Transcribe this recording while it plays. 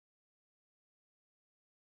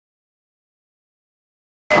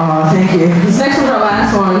Thank you. This next one's our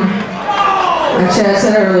last one. Like Chad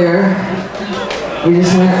said earlier, we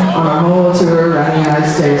just went on a whole tour around the United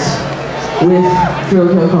States with Thrill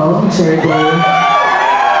Kill Kult and Cherry Blue.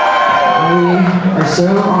 We are so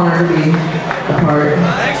honored to be a part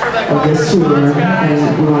of this tour,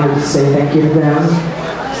 and we wanted to say thank you to them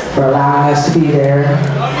for allowing us to be there.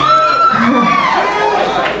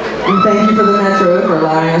 And thank you for the Metro for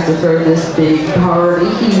allowing us to throw this big party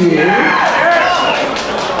here.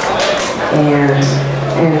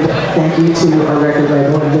 And thank you to our record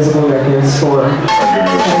label, Invisible Records, for letting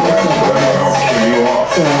us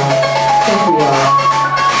so, thank you all.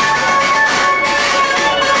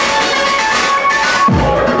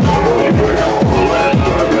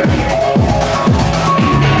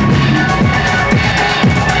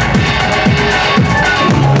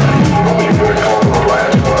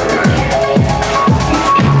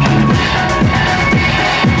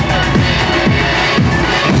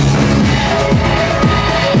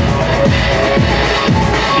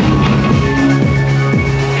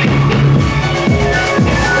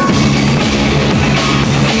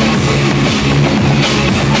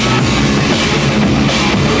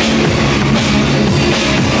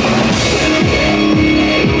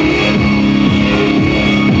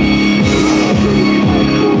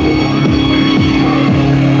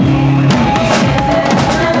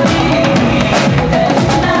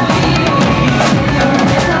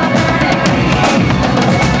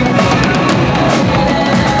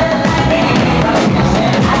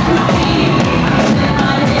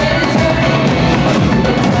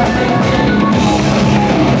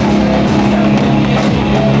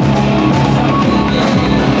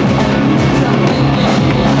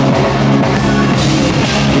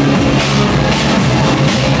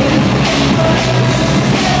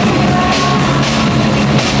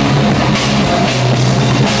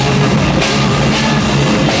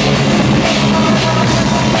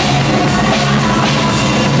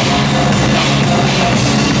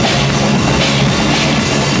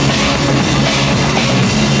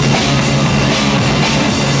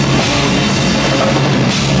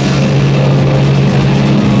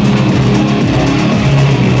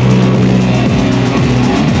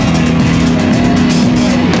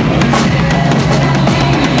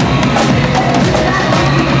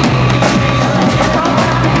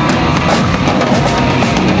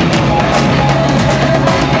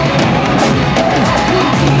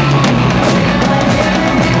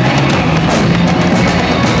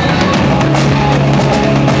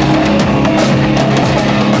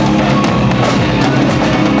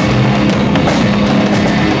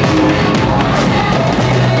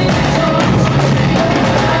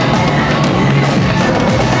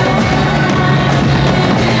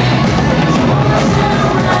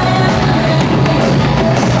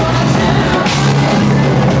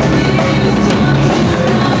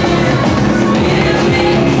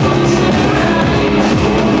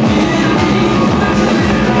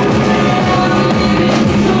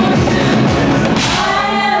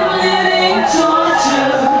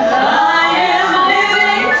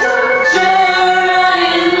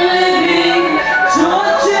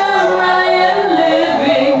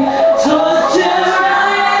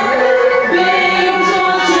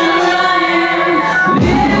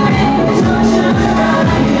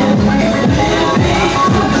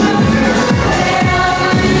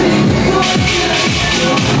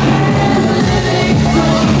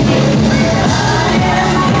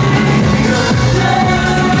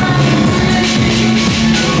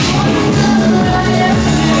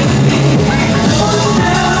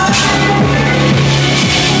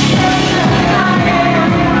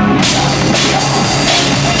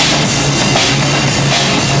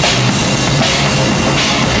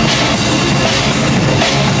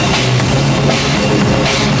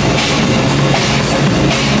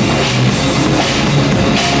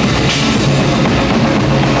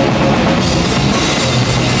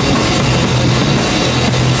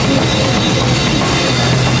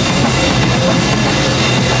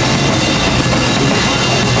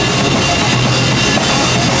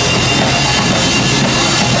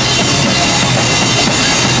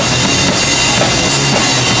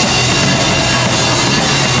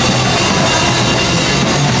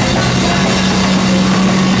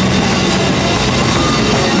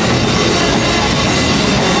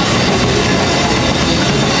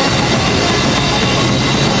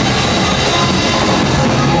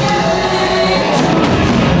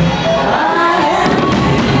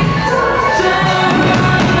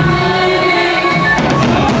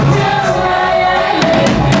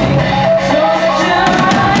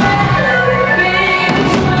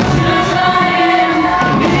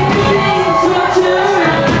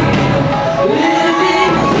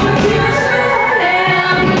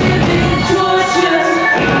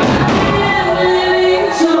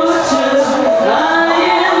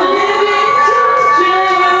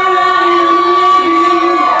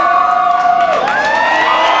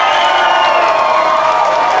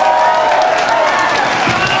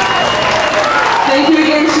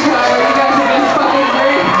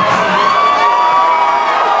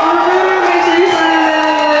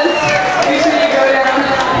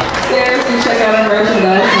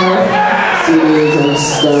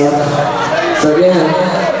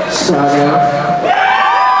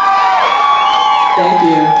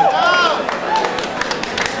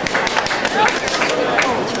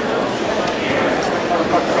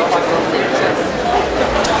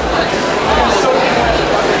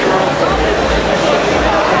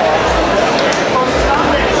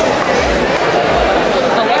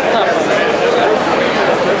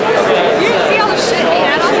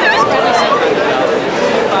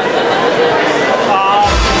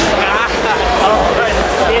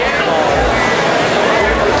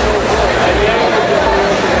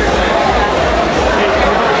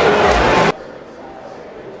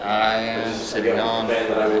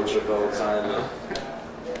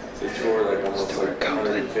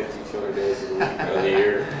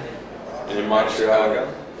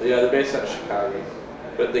 Montreal. Yeah, they're based out of Chicago.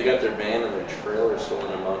 But they got their van and their trailer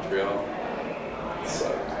stolen in Montreal. It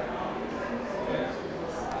sucked.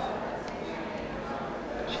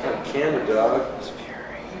 On camera, dog.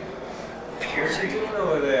 What's he doing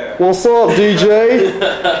over there? What's up,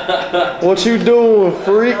 DJ? What you doing,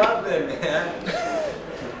 freak?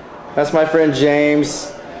 That's my friend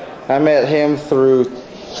James. I met him through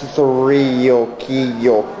Thrill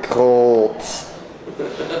Kill Kult.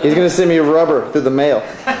 He's gonna send me rubber through the mail.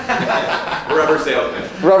 Rubber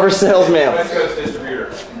salesman. Rubber salesman. West Coast distributor.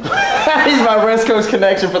 He's my West Coast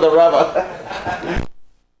connection for the rubber.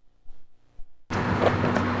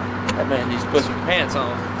 That man needs to put some pants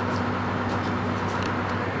on.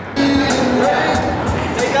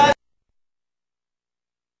 Hey guys.